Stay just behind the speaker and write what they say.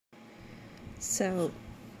So,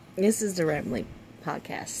 this is the Rambling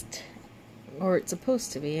Podcast, or it's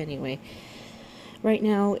supposed to be anyway. Right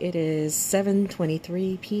now it is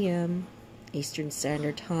 7:23 p.m. Eastern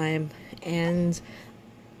Standard Time, and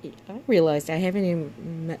I realized I haven't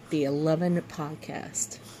even met the 11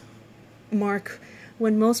 podcast mark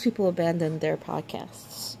when most people abandon their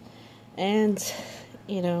podcasts. And,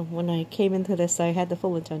 when I came into this, I had the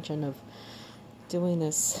full intention of doing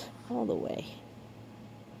this all the way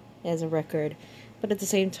as a record, but at the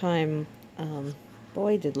same time,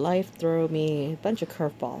 boy, did life throw me a bunch of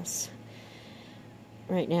curveballs.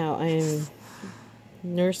 Right now, I'm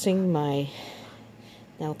nursing my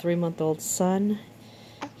now 3-month-old son.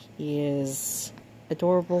 He is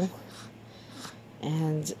adorable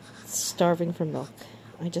and starving for milk.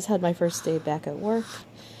 I just had my first day back at work,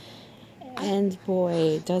 and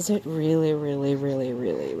boy, does it really,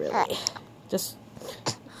 just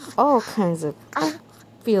all kinds of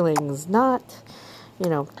feelings, not,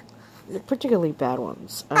 particularly bad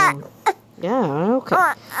ones. Yeah, okay.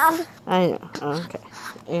 I know, okay.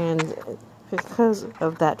 And because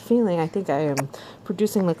of that feeling, I think I am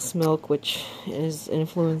producing less milk, which is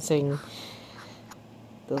influencing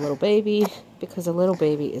the little baby, because the little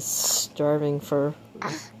baby is starving for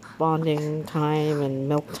bonding time and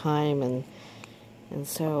milk time, and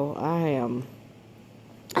so I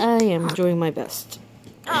am doing my best.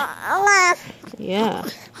 Yeah.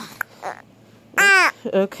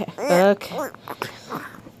 Okay.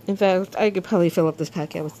 In fact, I could probably fill up this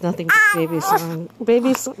podcast with nothing but baby songs. Sleep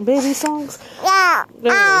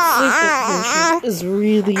Deprivation is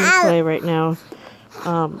really in play right now.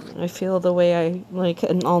 I feel the way I like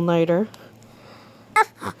an all-nighter.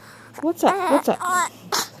 What's up?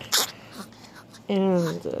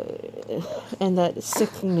 And that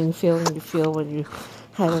sickening feeling you feel when you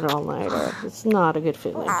have an all-nighter. It's not a good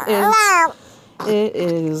feeling. It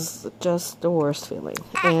is just the worst feeling.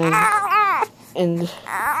 And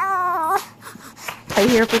I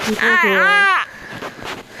hear for people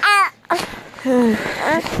who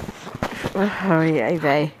oh yeah,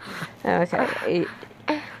 they okay,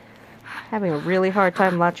 having a really hard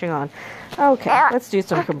time latching on. Okay, let's do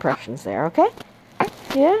some compressions there, okay?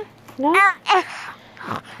 Yeah? No?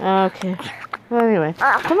 Okay. Well, anyway,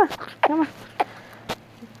 come on.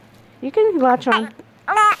 You can latch on.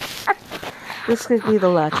 This could be the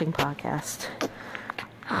latching podcast.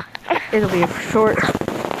 It'll be a short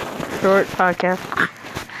podcast.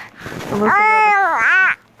 Unless I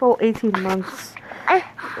go the full 18 months.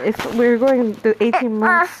 If we're going to 18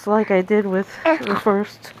 months like I did with the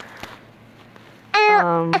first,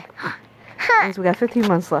 means we got 15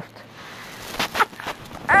 months left.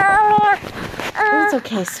 It's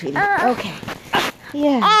okay, sweetie. Okay.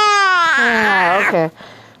 Yeah. Okay.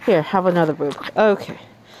 Here, have another boob. Okay.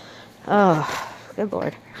 Oh, good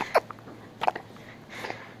Lord.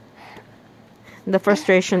 The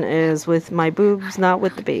frustration is with my boobs, not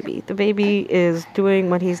with the baby. The baby is doing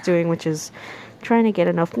what he's doing, which is trying to get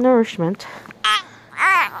enough nourishment.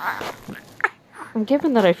 And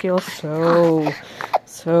given that I feel so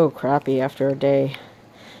crappy after a day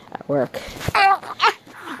at work.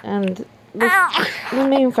 And the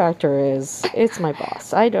main factor is, it's my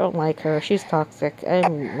boss. I don't like her. She's toxic.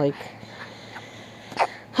 I'm like...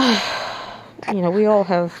 we all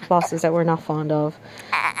have bosses that we're not fond of.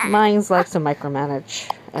 Mine likes to micromanage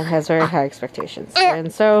and has very high expectations.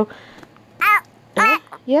 And so...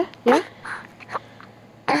 Yeah.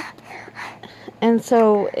 And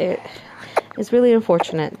so it's really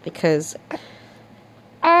unfortunate because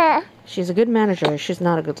she's a good manager. She's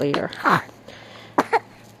not a good leader.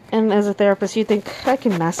 And as a therapist, you think, I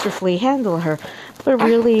can masterfully handle her. But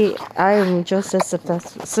really, I am just as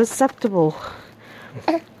susceptible.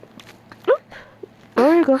 Oop,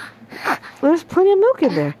 there you go. There's plenty of milk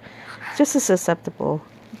in there. Just as susceptible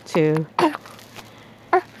to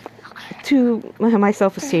my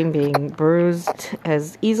self-esteem being bruised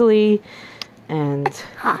as easily. And,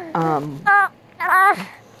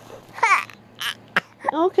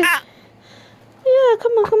 okay. Yeah,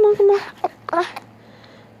 come on.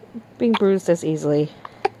 Being bruised as easily.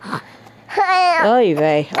 Oy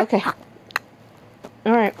vey. Okay.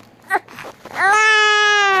 Alright.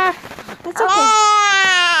 That's okay.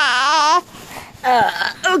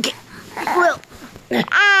 Okay. Well.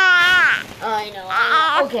 I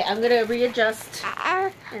know. Okay, I'm gonna readjust.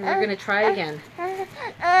 And we're gonna try again.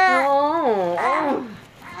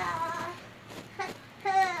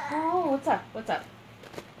 Oh, what's up? What's up?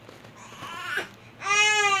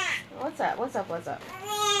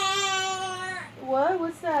 What?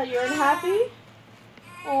 What's that? You're unhappy?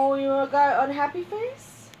 Oh, you got unhappy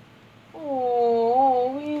face?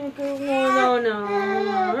 Oh,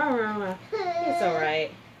 no. It's alright.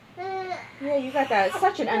 Yeah, you got that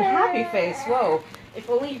such an unhappy face. Whoa. If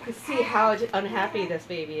only you could see how unhappy this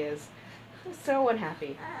baby is. He's so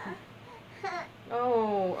unhappy.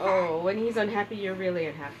 Oh, when he's unhappy, you're really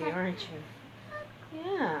unhappy, aren't you?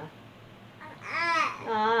 Yeah.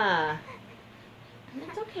 Ah.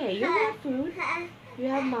 It's okay. You have food. You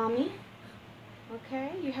have mommy.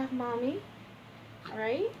 Okay, you have mommy.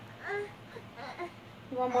 Alright?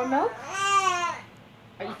 You want more milk? Are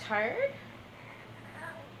you tired?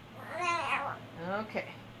 Okay.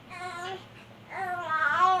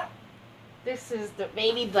 This is the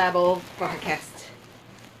Baby Blabble podcast.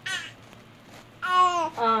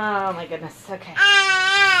 Oh my goodness. Okay.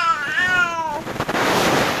 Hi.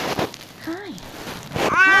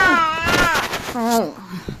 Oh.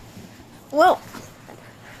 Well,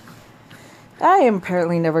 I am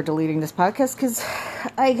apparently never deleting this podcast because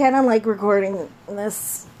I kind of like recording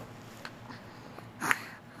this.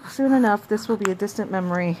 Soon enough, this will be a distant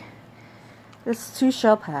memory. This too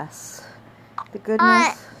shall pass. The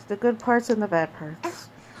goodness, the good parts and the bad parts.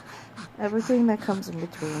 Everything that comes in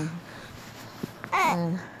between.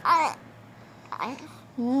 And,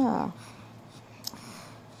 yeah.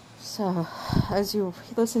 So, as you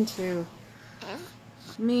listen to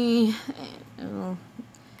me,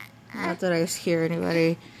 not that I hear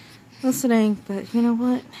anybody listening, but you know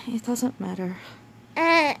what? It doesn't matter.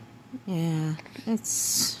 Yeah,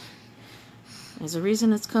 there's a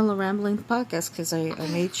reason it's called a rambling podcast, because I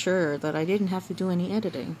made sure that I didn't have to do any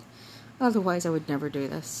editing. Otherwise, I would never do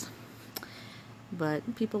this.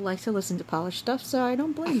 But people like to listen to polished stuff, so I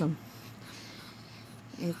don't blame them.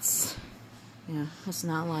 It's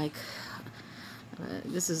not like,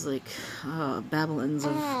 this is like babblings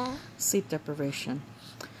of sleep deprivation.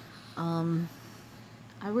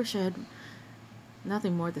 I wish I had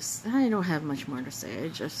nothing more to say. I don't have much more to say.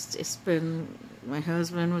 My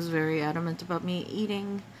husband was very adamant about me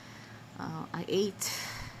eating. I ate,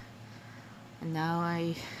 and now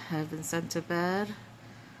I have been sent to bed.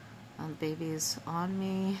 The baby is on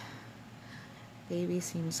me. Baby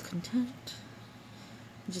seems content.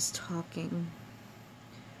 Just talking.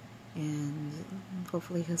 And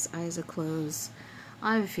hopefully his eyes are closed.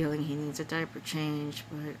 I have a feeling he needs a diaper change,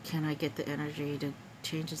 but can I get the energy to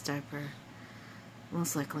change his diaper?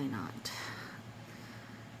 Most likely not.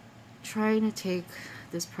 Trying to take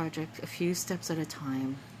this project a few steps at a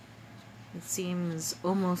time. It seems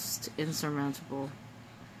almost insurmountable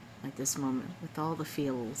at this moment with all the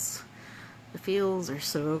feels. The feels are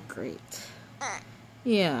so great.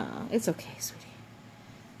 Yeah, it's okay, sweetie.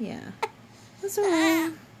 Yeah, it's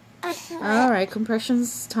alright. Alright, compression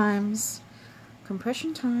times. Okay,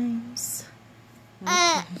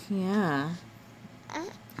 yeah.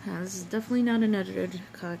 This is definitely not an edited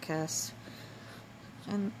podcast.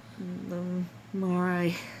 And the more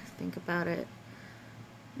I think about it,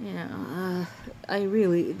 the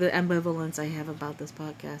ambivalence I have about this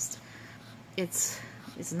podcast, it's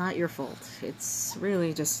not your fault. It's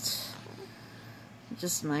really just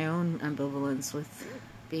my own ambivalence with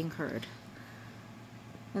being heard.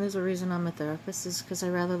 And there's a reason I'm a therapist, is because I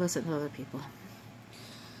rather listen to other people.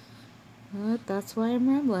 But that's why I'm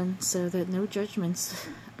rambling, so that no judgments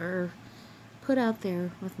are put out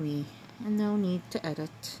there with me, and no need to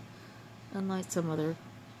edit, unlike some other,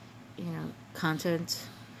 content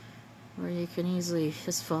where you can easily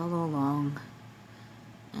just follow along,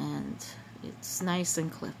 and it's nice and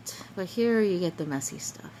clipped. But here you get the messy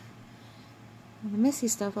stuff. And the messy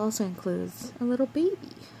stuff also includes a little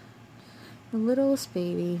baby. The littlest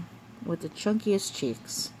baby with the chunkiest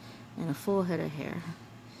cheeks and a full head of hair.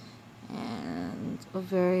 And a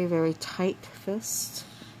very, very tight fist.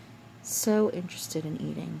 So interested in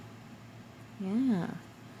eating. Yeah.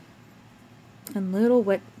 And little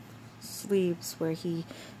wet sleeves where he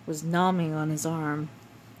was nomming on his arm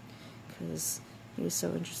because he was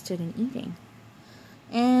so interested in eating.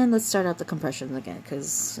 And let's start out the compressions again,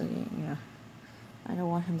 because I don't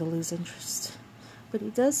want him to lose interest. But he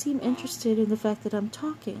does seem interested in the fact that I'm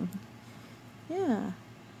talking. Yeah.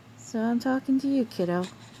 So I'm talking to you, kiddo.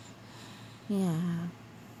 Yeah.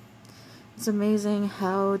 It's amazing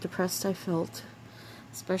how depressed I felt,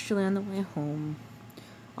 especially on the way home,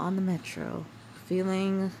 on the metro,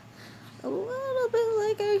 feeling a little bit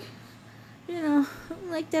like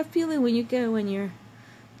like that feeling when you're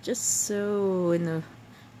just so in the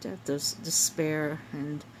depth of despair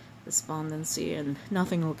and despondency and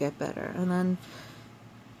nothing will get better. And then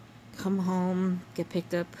come home, get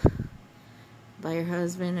picked up by your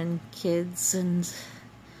husband and kids, and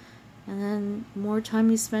then more time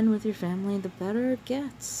you spend with your family, the better it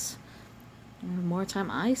gets. And the more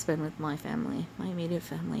time I spend with my family, my immediate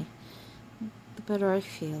family, the better I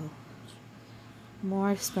feel. the more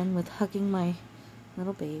I spend with hugging my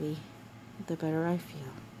little baby, the better I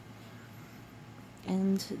feel.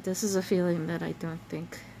 And this is a feeling that I don't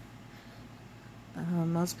think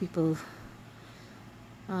most people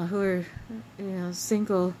who are,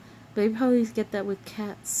 single, they probably get that with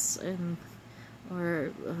cats and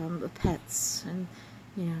or pets, and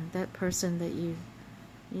that person that you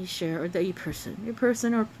share, or that your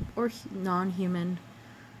person or non-human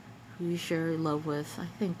who you share love with. I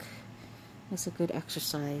think it's a good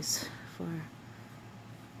exercise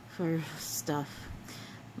for stuff.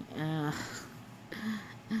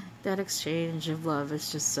 That exchange of love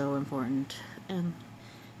is just so important, and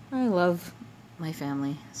I love my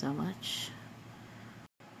family so much.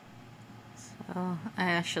 So I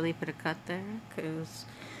actually put a cut there because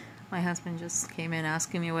my husband just came in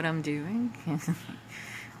asking me what I'm doing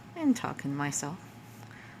and talking to myself.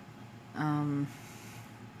 Now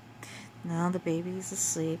the baby's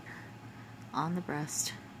asleep on the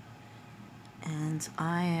breast, and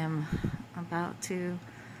I am about to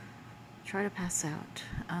try to pass out.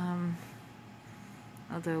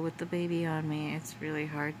 Although with the baby on me, it's really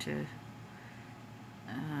hard to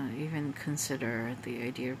even consider the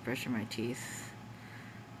idea of brushing my teeth.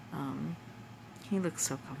 He looks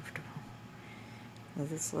so comfortable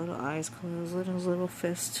with his little eyes closed, with his little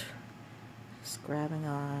fist just grabbing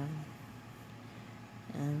on.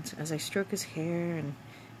 And as I stroke his hair and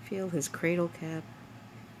feel his cradle cap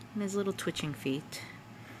and his little twitching feet,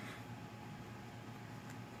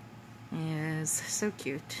 is so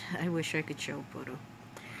cute. I wish I could show a photo.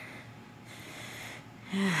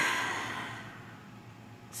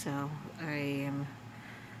 So I am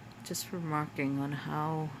just remarking on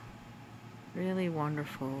how really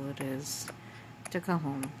wonderful it is to come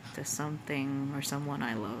home to something or someone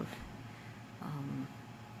I love.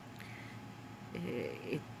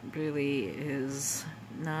 It really is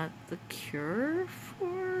not the cure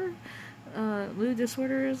for mood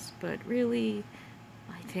disorders, but really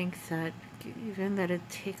I think that even that it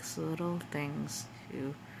takes little things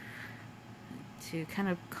to kind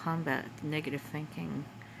of combat negative thinking,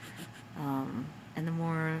 and the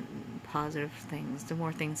more positive things, the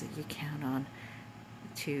more things that you count on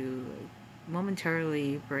to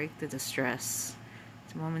momentarily break the distress,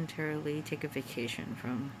 to momentarily take a vacation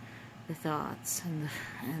from the thoughts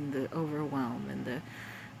and the overwhelm and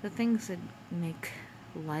the things that make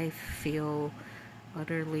life feel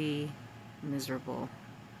utterly miserable,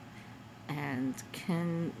 and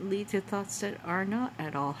can lead to thoughts that are not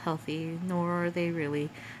at all healthy, nor are they really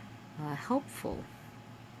helpful.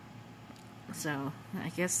 So I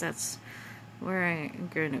guess that's where I'm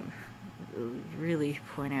going to really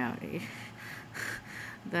point out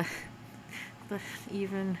that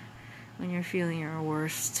even when you're feeling your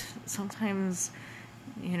worst, sometimes,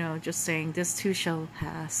 just saying this too shall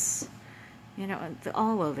pass,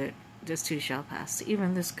 all of it, this too shall pass.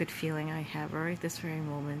 Even this good feeling I have right this very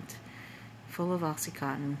moment, full of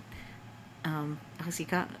Oxycontin.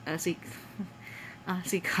 Oxycontin,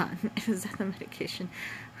 is that the medication?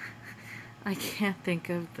 I can't think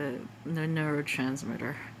of the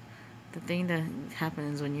neurotransmitter. The thing that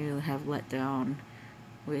happens when you have let down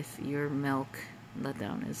with your milk. Let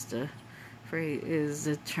down is the phrase, is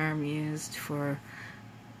the term used for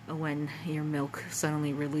when your milk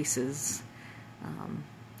suddenly releases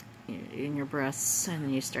in your breasts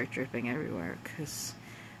and you start dripping everywhere, because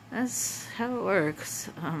that's how it works.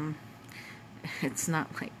 It's not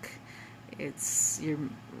like it's your,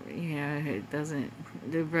 it doesn't,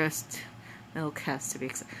 the breast milk has to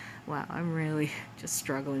be, wow, I'm really just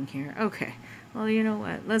struggling here. Okay, well, you know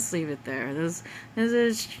what, let's leave it there. This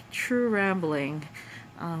is true rambling,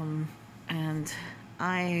 and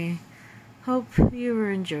I hope you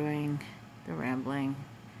were enjoying the rambling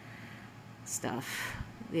stuff.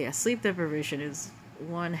 Yeah, sleep deprivation is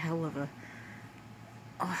one hell of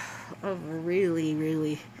a really,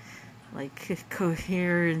 really,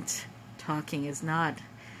 coherent talking is not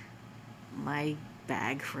my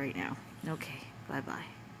bag right now. Okay, bye-bye.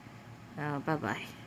 Bye-bye.